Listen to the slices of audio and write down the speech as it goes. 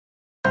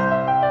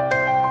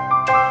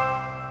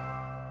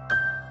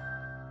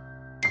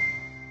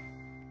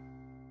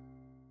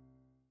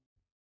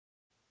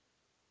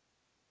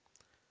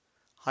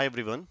Hi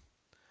everyone,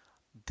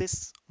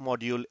 this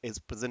module is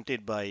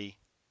presented by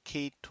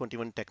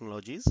K21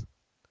 Technologies.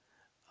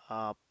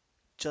 Uh,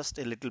 just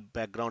a little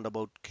background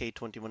about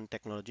K21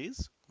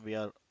 Technologies. We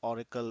are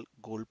Oracle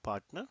Gold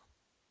Partner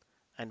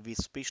and we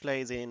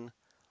specialize in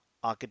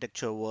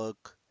architecture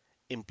work,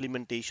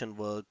 implementation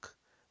work,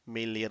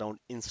 mainly around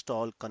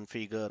install,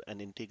 configure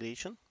and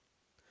integration.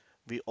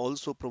 We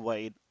also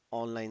provide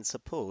online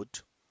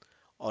support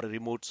or a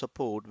remote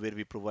support where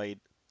we provide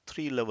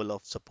three level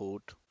of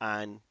support,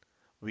 and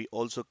we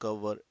also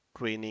cover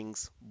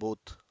trainings, both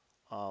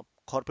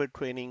corporate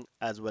training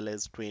as well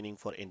as training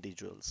for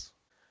individuals.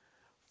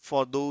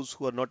 For those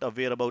who are not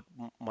aware about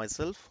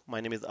myself, my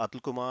name is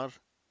Atul Kumar.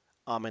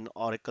 I'm an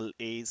Oracle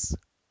ace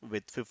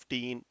with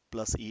 15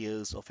 plus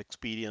years of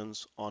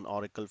experience on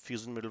Oracle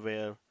Fusion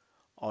Middleware,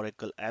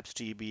 Oracle Apps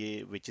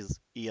DBA, which is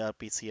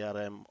ERP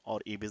CRM or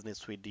eBusiness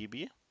Suite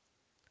DBA,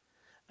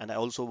 and I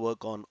also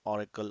work on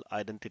Oracle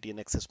Identity and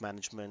Access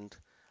Management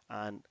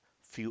and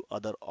few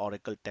other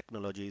Oracle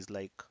technologies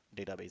like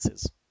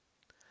databases.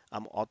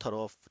 I'm author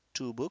of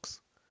two books.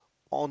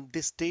 On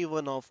this day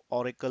one of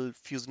Oracle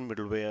Fusion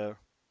Middleware,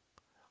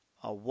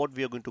 what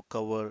we are going to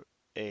cover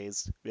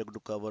is we are going to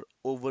cover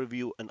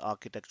overview and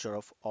architecture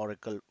of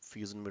Oracle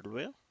Fusion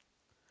Middleware.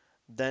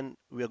 Then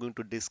we are going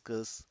to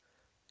discuss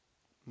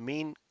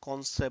main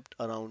concept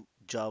around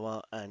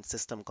Java and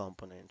system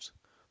components.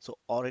 So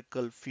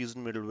Oracle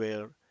Fusion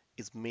Middleware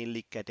is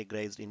mainly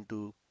categorized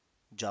into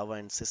Java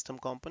and system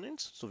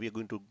components. So we are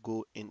going to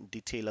go in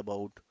detail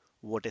about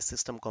what a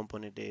system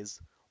component is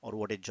or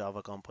what a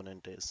Java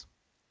component is.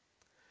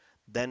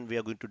 Then we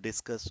are going to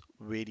discuss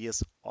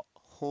various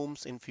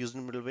homes in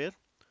Fusion Middleware.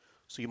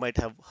 So you might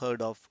have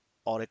heard of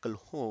Oracle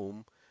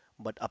Home,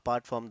 but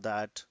apart from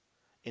that,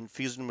 in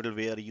Fusion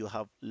Middleware, you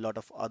have a lot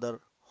of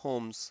other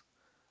homes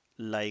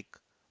like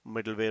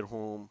Middleware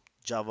Home,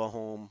 Java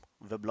Home,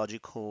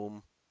 WebLogic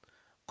Home,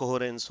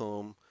 Coherence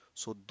Home.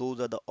 So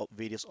those are the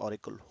various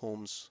Oracle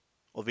homes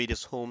or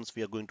various homes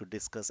we are going to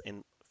discuss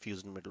in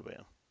Fusion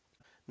Middleware.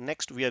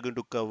 Next, we are going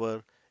to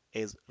cover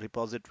is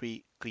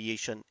repository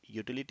creation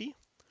utility,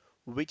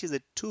 which is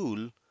a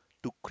tool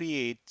to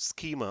create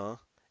schema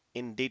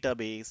in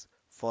database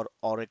for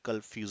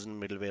Oracle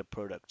Fusion Middleware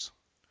products.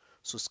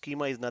 So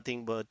schema is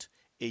nothing but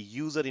a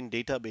user in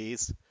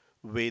database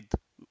with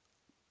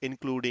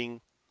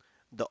including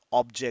the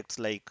objects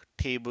like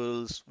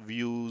tables,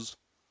 views,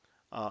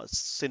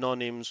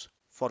 synonyms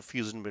for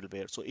Fusion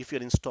middleware. So if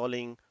you're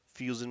installing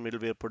Fusion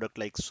middleware product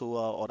like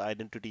SOA or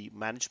identity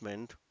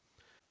management,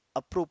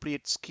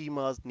 appropriate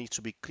schemas needs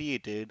to be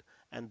created,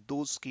 and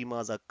those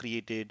schemas are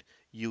created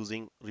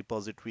using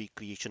repository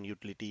creation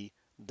utility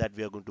that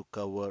we are going to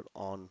cover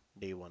on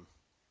day one.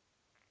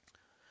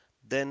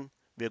 Then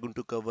we are going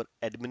to cover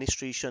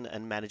administration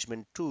and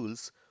management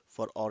tools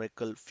for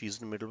Oracle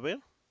Fusion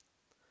middleware.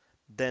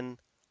 Then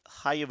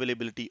high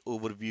availability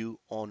overview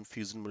on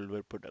Fusion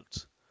middleware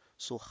products.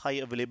 So high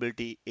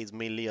availability is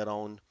mainly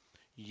around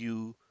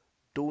you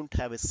don't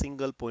have a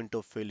single point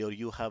of failure.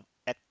 You have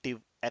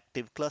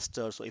active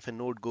cluster. So if a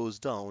node goes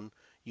down,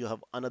 you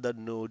have another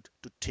node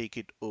to take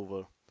it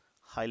over.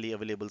 Highly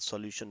available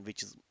solution,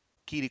 which is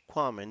key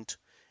requirement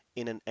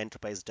in an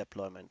enterprise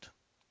deployment.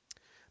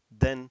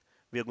 Then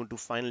we are going to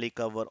finally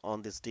cover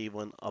on this day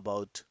one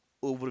about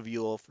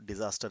overview of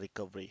disaster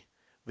recovery,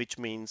 which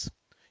means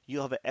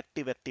you have an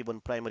active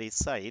on primary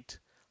site.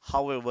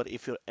 However,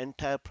 if your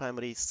entire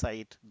primary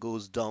site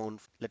goes down,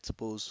 let's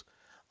suppose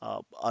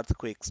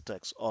earthquake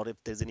strikes, or if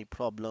there's any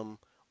problem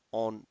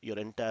on your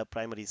entire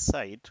primary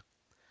site,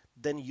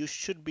 then you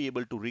should be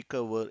able to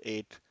recover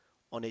it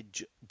on a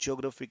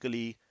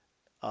geographically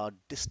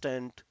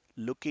distant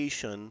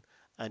location,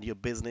 and your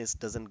business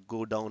doesn't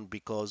go down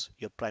because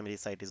your primary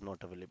site is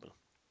not available.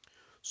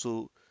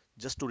 So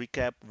just to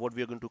recap what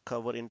we are going to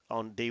cover in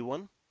on day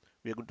one,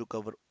 we are going to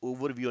cover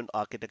overview and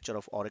architecture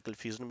of Oracle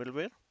Fusion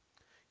Middleware,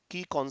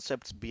 key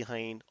concepts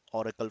behind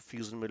Oracle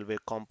Fusion Middleware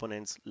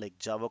components like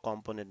Java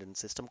component and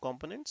system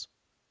components,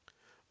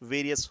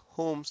 various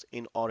homes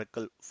in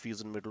Oracle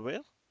Fusion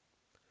Middleware,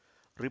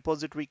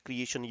 repository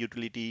creation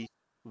utility,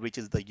 which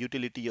is the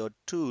utility or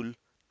tool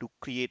to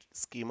create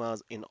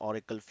schemas in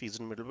Oracle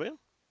Fusion Middleware,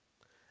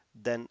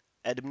 then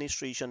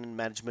administration and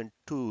management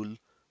tool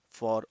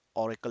for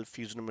Oracle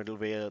Fusion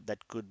Middleware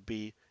that could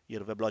be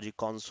your WebLogic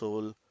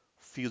console,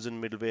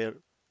 Fusion Middleware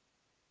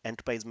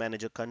Enterprise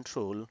Manager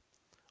Control,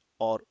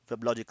 or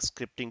WebLogic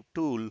scripting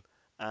tool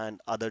and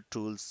other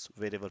tools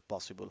wherever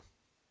possible.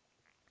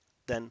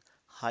 Then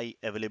high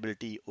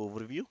availability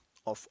overview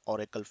of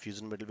Oracle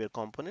Fusion Middleware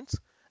components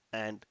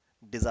and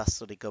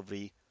disaster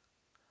recovery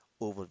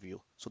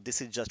overview. So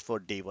this is just for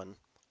day one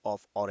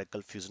of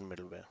Oracle Fusion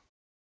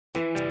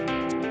Middleware.